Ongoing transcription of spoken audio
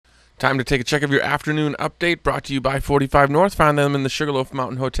Time to take a check of your afternoon update, brought to you by 45 North. Find them in the Sugarloaf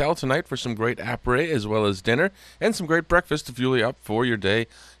Mountain Hotel tonight for some great après as well as dinner and some great breakfast to fuel you up for your day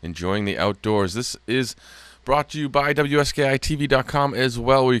enjoying the outdoors. This is brought to you by WSKI-TV.com as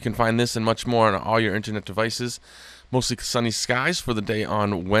well, where you can find this and much more on all your internet devices. Mostly sunny skies for the day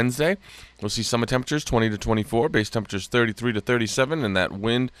on Wednesday. We'll see summer temperatures 20 to 24, base temperatures 33 to 37, and that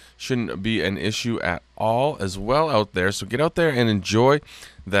wind shouldn't be an issue at all as well out there. So get out there and enjoy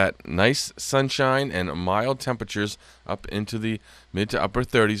that nice sunshine and mild temperatures up into the mid to upper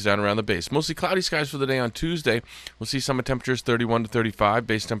 30s down around the base. Mostly cloudy skies for the day on Tuesday. We'll see summer temperatures 31 to 35,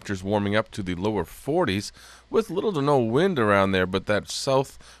 base temperatures warming up to the lower 40s with little to no wind around there, but that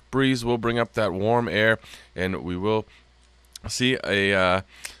south breeze will bring up that warm air, and we will see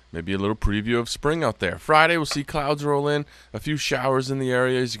maybe a little preview of spring out there. Friday, we'll see clouds roll in, a few showers in the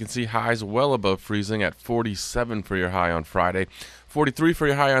area. As you can see, highs well above freezing at 47 for your high on Friday. 43 for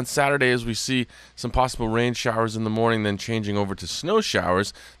your high on Saturday as we see some possible rain showers in the morning, then changing over to snow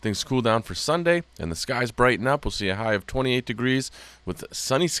showers. Things cool down for Sunday, and the skies brighten up. We'll see a high of 28 degrees with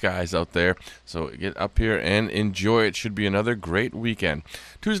sunny skies out there. So get up here and enjoy. It should be another great weekend.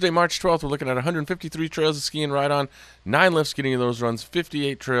 Tuesday, March 12th, we're looking at 153 trails to ski and ride on, 9 lifts getting you those runs,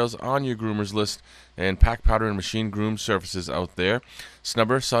 58 trails on your groomers list, and pack, powder, and machine groom surfaces out there.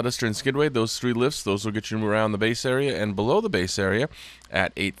 Snubber, Sawduster, and Skidway, those 3 lifts, those will get you around the base area and below the base area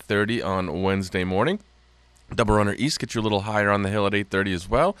at 8:30 on Wednesday morning. Double Runner East gets you a little higher on the hill at 8:30 as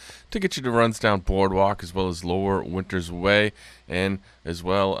well to get you to runs down Boardwalk as well as Lower Winters Way and as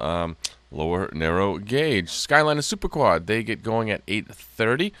well Lower Narrow Gauge. Skyline and Super Quad, they get going at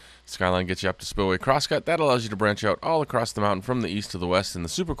 8:30. Skyline gets you up to Spillway Crosscut. That allows you to branch out all across the mountain from the east to the west, and the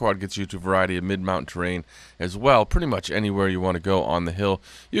Super Quad gets you to a variety of mid-mountain terrain as well. Pretty much anywhere you want to go on the hill,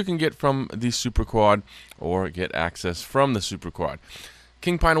 you can get from the Super Quad or get access from the Super Quad.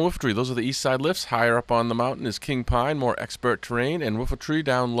 King Pine and Whiffletree, those are the east side lifts. Higher up on the mountain is King Pine, more expert terrain, and Whiffletree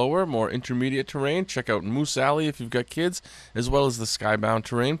down lower, more intermediate terrain. Check out Moose Alley if you've got kids, as well as the Skybound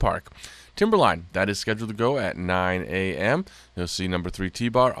Terrain Park. Timberline, that is scheduled to go at 9 a.m. You'll see number 3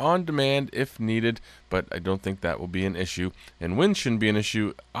 T-Bar on demand if needed, but I don't think that will be an issue. And wind shouldn't be an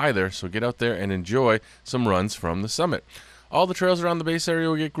issue either, so get out there and enjoy some runs from the summit. All the trails around the base area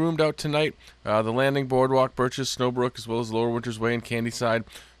will get groomed out tonight. The Landing, Boardwalk, Birches, Snowbrook, as well as Lower Winters Way and Candyside.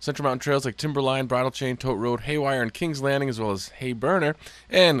 Central Mountain trails like Timberline, Bridle Chain, Tote Road, Haywire, and Kings Landing, as well as Hayburner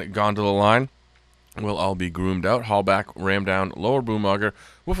and Gondola Line will all be groomed out. Hallback, Ramdown, Lower Boomogger,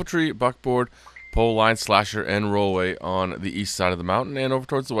 Whiffletree, Buckboard, Pole Line, Slasher, and Rollway on the east side of the mountain. And over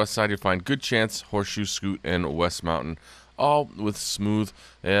towards the west side, you'll find Good Chance, Horseshoe, Scoot, and West Mountain, all with smooth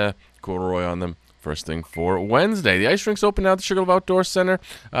corduroy on them. First thing for Wednesday. The ice rink's open now at the Sugarloaf Outdoor Center.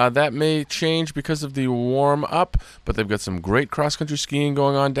 That may change because of the warm-up, but they've got some great cross-country skiing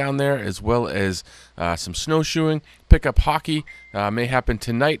going on down there, as well as some snowshoeing. Pickup hockey may happen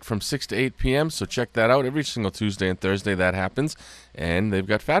tonight from 6 to 8 p.m., so check that out. Every single Tuesday and Thursday that happens. And they've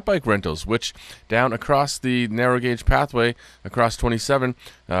got fat bike rentals, which down across the narrow gauge pathway, across 27,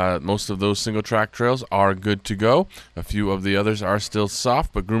 most of those single-track trails are good to go. A few of the others are still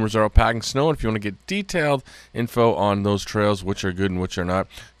soft, but groomers are out packing snow. And if you want to get detailed info on those trails, which are good and which are not,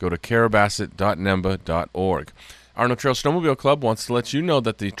 go to carabasset.nemba.org. Arnold Trail Snowmobile Club wants to let you know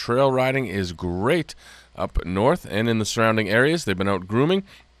that the trail riding is great up north and in the surrounding areas. They've been out grooming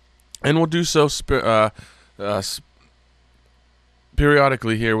and will do so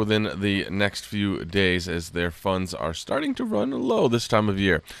periodically here within the next few days as their funds are starting to run low this time of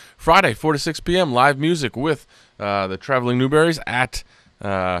year. Friday, 4 to 6 p.m., live music with the Traveling Newberries at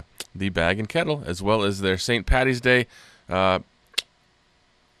the Bag and Kettle, as well as their St. Patty's Day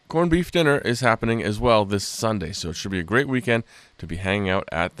corned beef dinner is happening as well this Sunday, so it should be a great weekend to be hanging out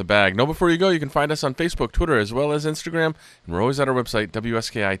at the Bag. Know before you go, you can find us on Facebook, Twitter, as well as Instagram, and we're always at our website,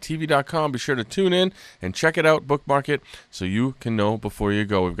 WSKITV.com. Be sure to tune in and check it out, bookmark it, so you can know before you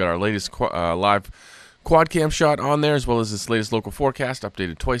go. We've got our latest live quad cam shot on there, as well as this latest local forecast,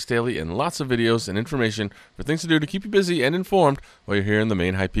 updated twice daily, and lots of videos and information for things to do to keep you busy and informed while you're here in the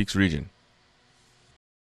Maine High Peaks region.